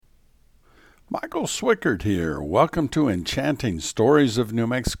Michael Swickert here. Welcome to Enchanting Stories of New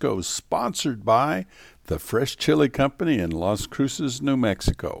Mexico, sponsored by the Fresh Chili Company in Las Cruces, New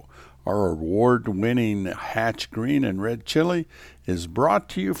Mexico. Our award-winning Hatch Green and Red Chili is brought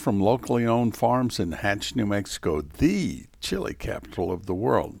to you from locally owned farms in Hatch, New Mexico, the chili capital of the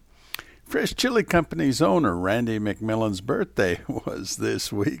world. Fresh Chili Company's owner, Randy McMillan's birthday was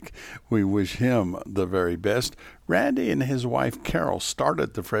this week. We wish him the very best. Randy and his wife, Carol,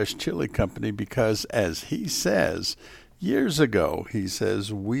 started the Fresh Chili Company because, as he says, years ago, he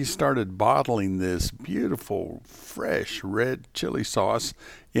says, we started bottling this beautiful, fresh red chili sauce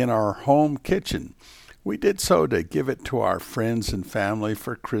in our home kitchen. We did so to give it to our friends and family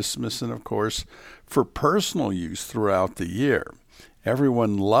for Christmas and, of course, for personal use throughout the year.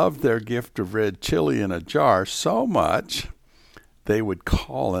 Everyone loved their gift of red chili in a jar so much they would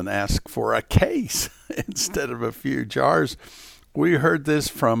call and ask for a case instead of a few jars. We heard this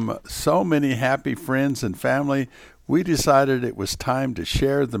from so many happy friends and family, we decided it was time to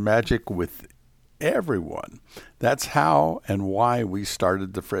share the magic with everyone. That's how and why we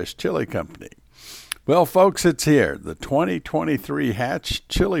started the Fresh Chili Company. Well, folks, it's here, the 2023 Hatch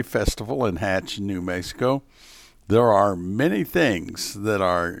Chili Festival in Hatch, New Mexico. There are many things that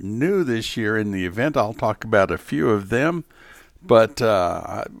are new this year in the event. I'll talk about a few of them, but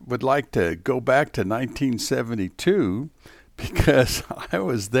I would like to go back to 1972 because I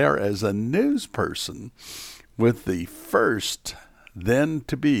was there as a news person with the first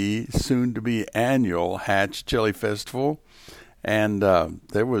then-to-be, soon-to-be annual Hatch Chili Festival. And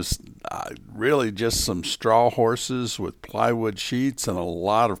there was really just some straw horses with plywood sheets and a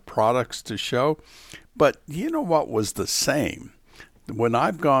lot of products to show. But you know what was the same? When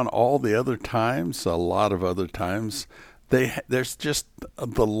I've gone all the other times, a lot of other times, there's just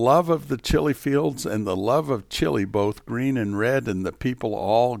the love of the chili fields and the love of chili, both green and red, and the people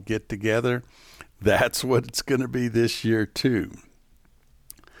all get together. That's what it's going to be this year, too.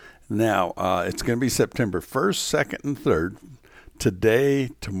 Now, it's going to be September 1st, 2nd, and 3rd,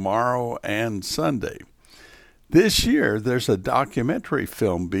 today, tomorrow, and Sunday. This year, there's a documentary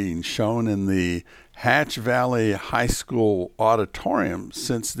film being shown in the Hatch Valley High School auditorium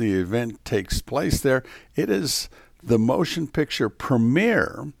since the event takes place there. It is the motion picture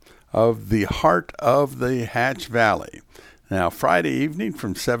premiere of The Heart of the Hatch Valley. Now, Friday evening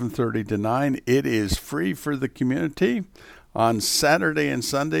from 7:30 to 9, it is free for the community. On Saturday and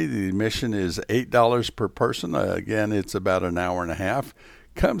Sunday, the admission is $8 per person. Again, it's about an hour and a half.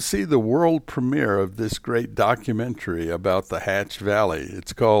 Come see the world premiere of this great documentary about the Hatch Valley.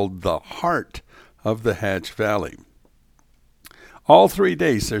 It's called The Heart of the Hatch Valley. All 3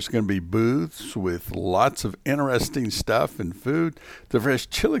 days, there's going to be booths with lots of interesting stuff and food. The Fresh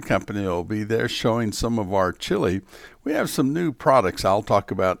Chili Company will be there showing some of our chili. We have some new products I'll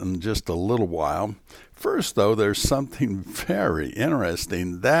talk about in just a little while. First, though, there's something very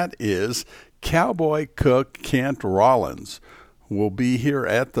interesting. That is Cowboy Cook Kent Rollins will be here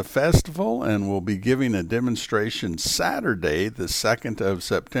at the festival and will be giving a demonstration Saturday, the 2nd of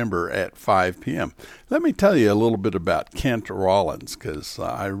September at 5 p.m. Let me tell you a little bit about Kent Rollins because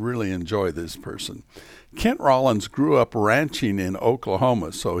I really enjoy this person. Kent Rollins grew up ranching in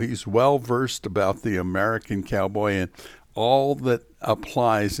Oklahoma, so he's well-versed about the American cowboy and all that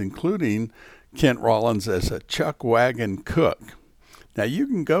applies, including Kent Rollins as a chuck wagon cook. Now, you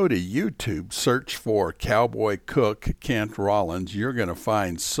can go to YouTube, search for Cowboy Cook Kent Rollins. You're going to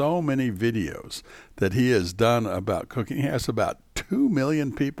find so many videos that he has done about cooking. He has about 2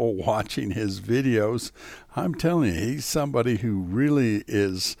 million people watching his videos. I'm telling you, he's somebody who really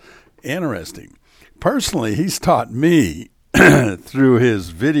is interesting. Personally, he's taught me through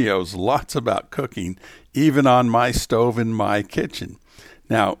his videos lots about cooking, even on my stove in my kitchen.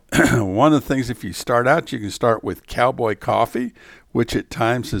 Now, one of the things, if you start out, you can start with cowboy coffee, which at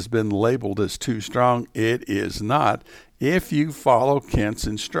times has been labeled as too strong. It is not, if you follow Kent's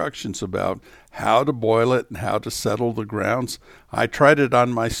instructions about how to boil it and how to settle the grounds. I tried it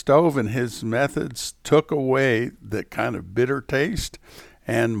on my stove, and his methods took away the kind of bitter taste,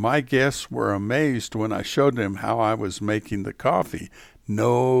 and my guests were amazed when I showed them how I was making the coffee.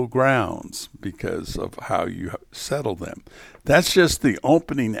 No grounds because of how you settle them. That's just the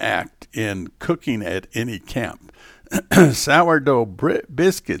opening act in cooking at any camp. Sourdough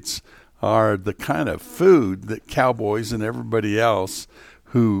biscuits are the kind of food that cowboys and everybody else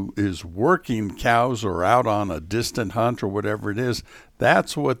who is working cows or out on a distant hunt or whatever it is,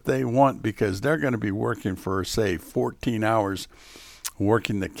 that's what they want because they're going to be working for, say, 14 hours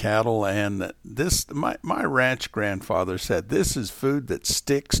working the cattle. And this, my ranch grandfather said, this is food that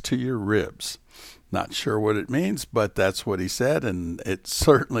sticks to your ribs. Not sure what it means, but that's what he said, and it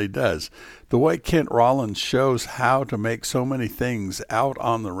certainly does. The way Kent Rollins shows how to make so many things out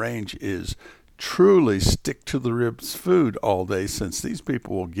on the range is truly stick to the ribs food all day, since these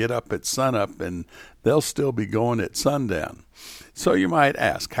people will get up at sunup and they'll still be going at sundown. So you might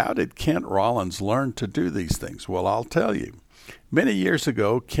ask, how did Kent Rollins learn to do these things? Well, I'll tell you. Many years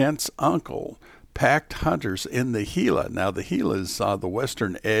ago, Kent's uncle packed hunters in the Gila. Now, the Gila is the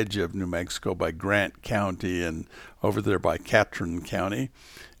western edge of New Mexico by Grant County and over there by Catron County.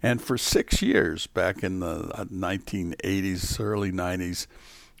 And for 6 years, back in the 1980s, early 90s,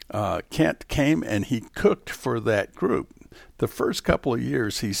 Kent came and he cooked for that group. The first couple of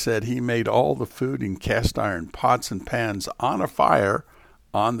years, he said he made all the food in cast iron pots and pans on a fire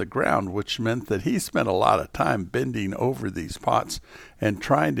on the ground, which meant that he spent a lot of time bending over these pots and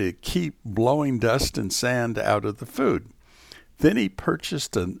trying to keep blowing dust and sand out of the food. Then he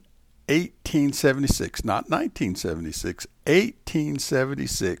purchased an 1876, not 1976,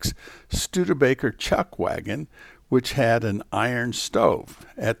 1876 Studebaker chuck wagon, which had an iron stove.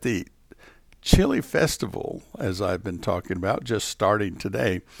 At the Chile Festival, as I've been talking about, just starting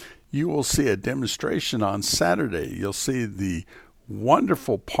today, you will see a demonstration on Saturday. You'll see the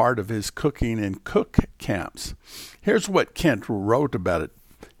wonderful part of his cooking in cook camps. Here's what Kent wrote about it.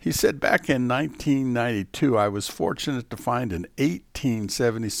 He said, back in 1992, I was fortunate to find an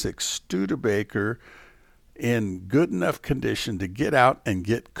 1876 Studebaker in good enough condition to get out and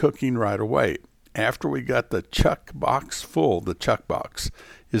get cooking right away. After we got the chuck box full, the chuck box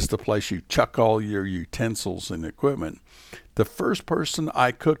is the place you chuck all your utensils and equipment. The first person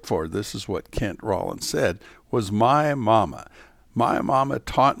I cooked for, this is what Kent Rollins said, was my mama. My mama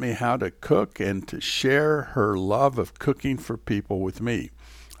taught me how to cook and to share her love of cooking for people with me.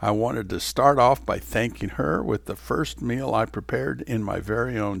 I wanted to start off by thanking her with the first meal I prepared in my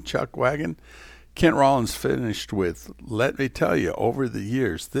very own chuck wagon. Kent Rollins finished with, let me tell you, over the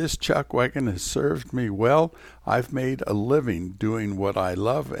years, this chuck wagon has served me well. I've made a living doing what I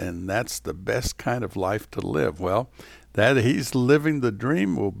love, and that's the best kind of life to live. Well, that he's living the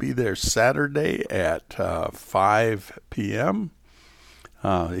dream. We'll be there Saturday at 5 p.m.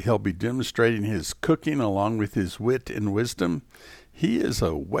 He'll be demonstrating his cooking along with his wit and wisdom. He is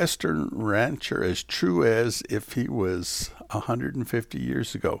a Western rancher as true as if he was 150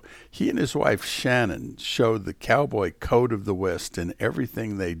 years ago. He and his wife Shannon show the cowboy code of the West in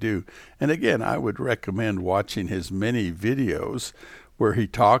everything they do. And again, I would recommend watching his many videos where he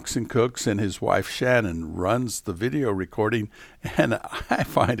talks and cooks and his wife Shannon runs the video recording. And I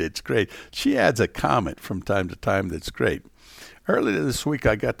find it's great. She adds a comment from time to time that's great. Earlier this week,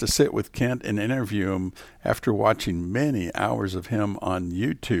 I got to sit with Kent and interview him after watching many hours of him on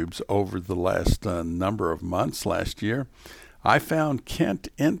YouTube's over the last number of months last year. I found Kent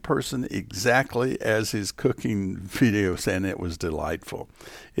in person exactly as his cooking videos, and it was delightful.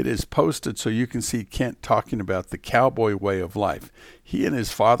 It is posted so you can see Kent talking about the cowboy way of life. He and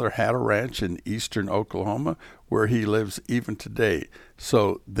his father had a ranch in eastern Oklahoma where he lives even today.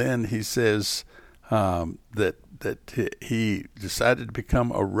 So then he says that he decided to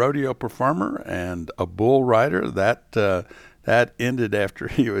become a rodeo performer and a bull rider. That ended after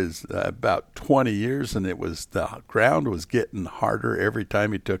he was about 20 years, and the ground was getting harder every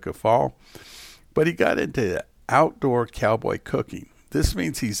time he took a fall. But he got into outdoor cowboy cooking. This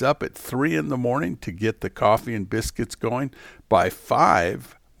means he's up at 3 in the morning to get the coffee and biscuits going. By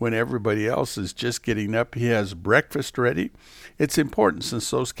 5, when everybody else is just getting up, he has breakfast ready. It's important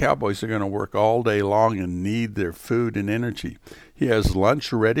since those cowboys are going to work all day long and need their food and energy. He has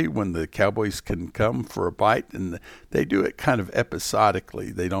lunch ready when the cowboys can come for a bite, and they do it kind of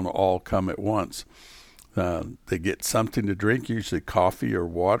episodically. They don't all come at once. They get something to drink, usually coffee or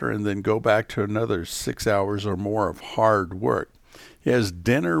water, and then go back to another 6 hours or more of hard work. He has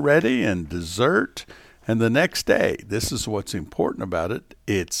dinner ready and dessert, and the next day, this is what's important about it,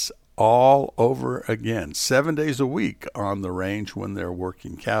 it's all over again, 7 days a week on the range when they're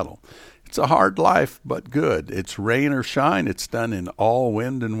working cattle. It's a hard life, but good. It's rain or shine. It's done in all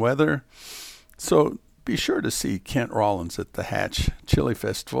wind and weather. So be sure to see Kent Rollins at the Hatch Chili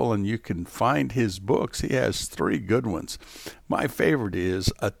Festival, and you can find his books. He has 3 good ones. My favorite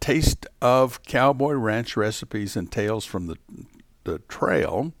is A Taste of Cowboy Ranch Recipes and Tales from the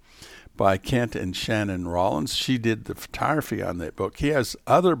Trail by Kent and Shannon Rollins. She did the photography on that book. He has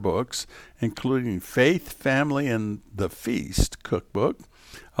other books, including Faith, Family, and the Feast cookbook,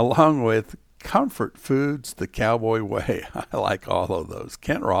 along with Comfort Foods, The Cowboy Way. I like all of those.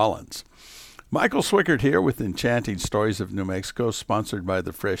 Kent Rollins. Michael Swickert here with Enchanting Stories of New Mexico, sponsored by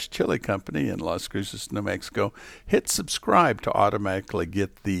the Fresh Chili Company in Las Cruces, New Mexico. Hit subscribe to automatically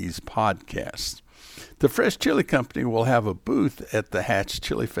get these podcasts. The Fresh Chili Company will have a booth at the Hatch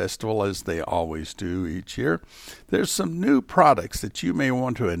Chili Festival, as they always do each year. There's some new products that you may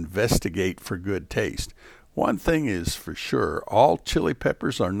want to investigate for good taste. One thing is for sure, all chili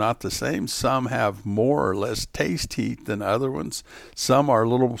peppers are not the same. Some have more or less taste heat than other ones. Some are a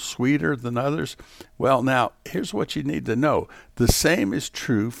little sweeter than others. Well, now, here's what you need to know. The same is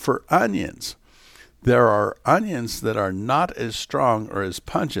true for onions. There are onions that are not as strong or as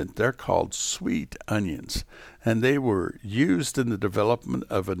pungent. They're called sweet onions, and they were used in the development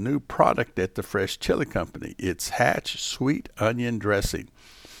of a new product at the Fresh Chili Company. It's Hatch Sweet Onion Dressing.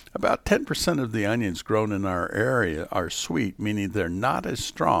 About 10% of the onions grown in our area are sweet, meaning they're not as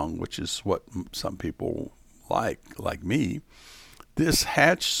strong, which is what some people like me. This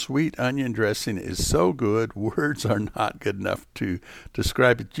Hatch Sweet Onion Dressing is so good, words are not good enough to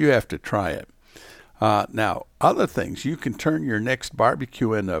describe it. You have to try it. Now, other things, you can turn your next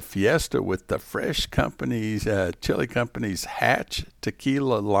barbecue into a fiesta with the Fresh Company's, Chili Company's Hatch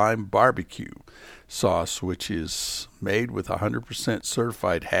Tequila Lime Barbecue sauce, which is made with 100%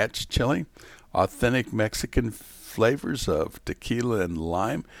 certified Hatch chili. Authentic Mexican flavors of tequila and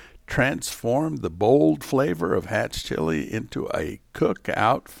lime transform the bold flavor of Hatch chili into a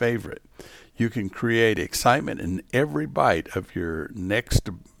cookout favorite. You can create excitement in every bite of your next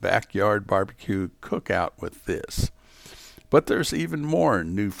backyard barbecue cookout with this. But there's even more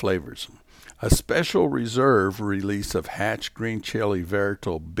new flavors. A special reserve release of Hatch Green Chili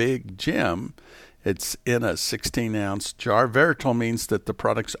Veritable Big Jim. It's in a 16-ounce jar. Veritable means that the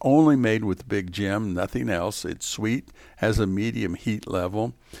product's only made with Big Jim, nothing else. It's sweet, has a medium heat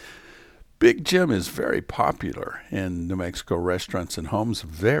level. Big Jim is very popular in New Mexico restaurants and homes,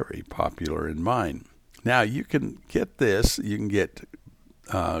 very popular in mine. Now, you can get this. You can get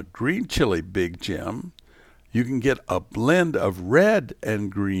green chili Big Jim. You can get a blend of red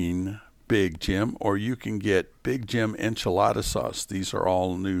and green Big Jim, or you can get Big Jim enchilada sauce. These are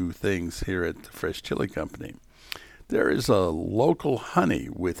all new things here at the Fresh Chili Company. There is a local honey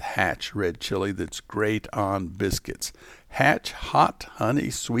with Hatch red chili that's great on biscuits. Hatch Hot Honey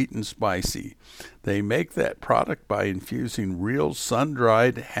Sweet and Spicy. They make that product by infusing real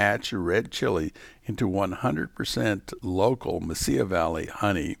sun-dried Hatch red chili into 100% local Mesilla Valley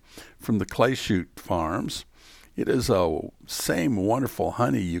honey from the Clay Chute Farms. It is a same wonderful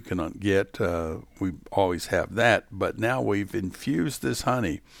honey you can get. We always have that, but now we've infused this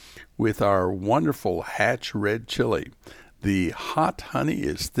honey with our wonderful Hatch red chili. The hot honey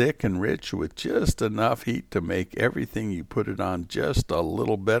is thick and rich with just enough heat to make everything you put it on just a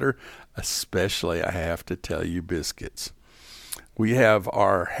little better, especially, I have to tell you, biscuits. We have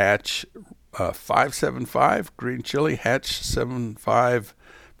our Hatch 575 green chili, Hatch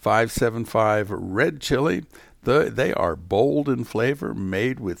 575 red chili. They are bold in flavor,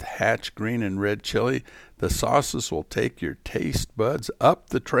 made with Hatch green and red chili. The sauces will take your taste buds up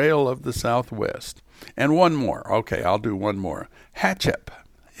the trail of the Southwest. And one more. Okay, I'll do one more. Hatchup.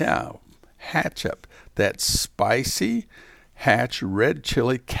 Yeah, Hatchup. That's spicy Hatch red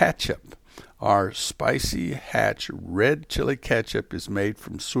chili ketchup. Our spicy Hatch red chili ketchup is made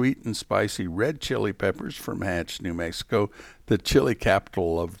from sweet and spicy red chili peppers from Hatch, New Mexico, the chili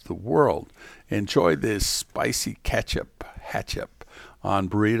capital of the world. Enjoy this spicy ketchup, Hatchup, on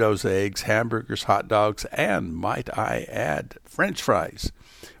burritos, eggs, hamburgers, hot dogs, and, might I add, French fries.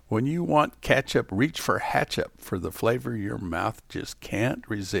 When you want ketchup, reach for Hatchup for the flavor your mouth just can't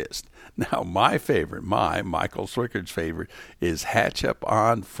resist. Now, my favorite, Michael Swickard's favorite, is Hatchup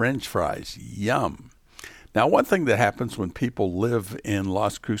on French fries. Yum. Now, one thing that happens when people live in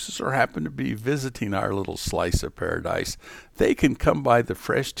Las Cruces or happen to be visiting our little slice of paradise, they can come by the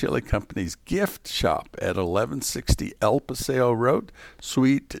Fresh Chili Company's gift shop at 1160 El Paseo Road,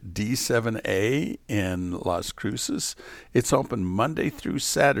 Suite D7A in Las Cruces. It's open Monday through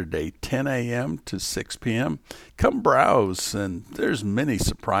Saturday, 10 a.m. to 6 p.m. Come browse, and there's many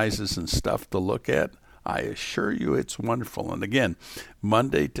surprises and stuff to look at. I assure you it's wonderful. And again,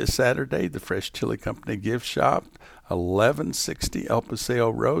 Monday to Saturday, the Fresh Chili Company gift shop, 1160 El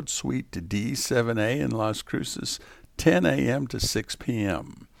Paseo Road, Suite D7A in Las Cruces, 10 a.m. to 6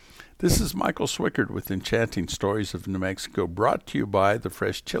 p.m. This is Michael Swickard with Enchanting Stories of New Mexico, brought to you by the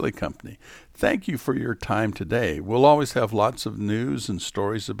Fresh Chili Company. Thank you for your time today. We'll always have lots of news and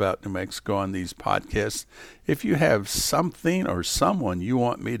stories about New Mexico on these podcasts. If you have something or someone you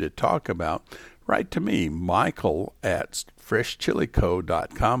want me to talk about, write to me, Michael at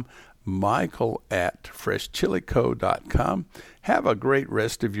freshchilico.com, Michael at freshchilico.com. Have a great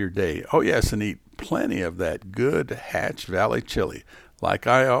rest of your day. Oh, yes, and eat plenty of that good Hatch Valley chili. Like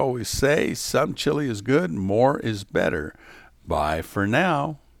I always say, some chili is good, more is better. Bye for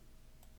now.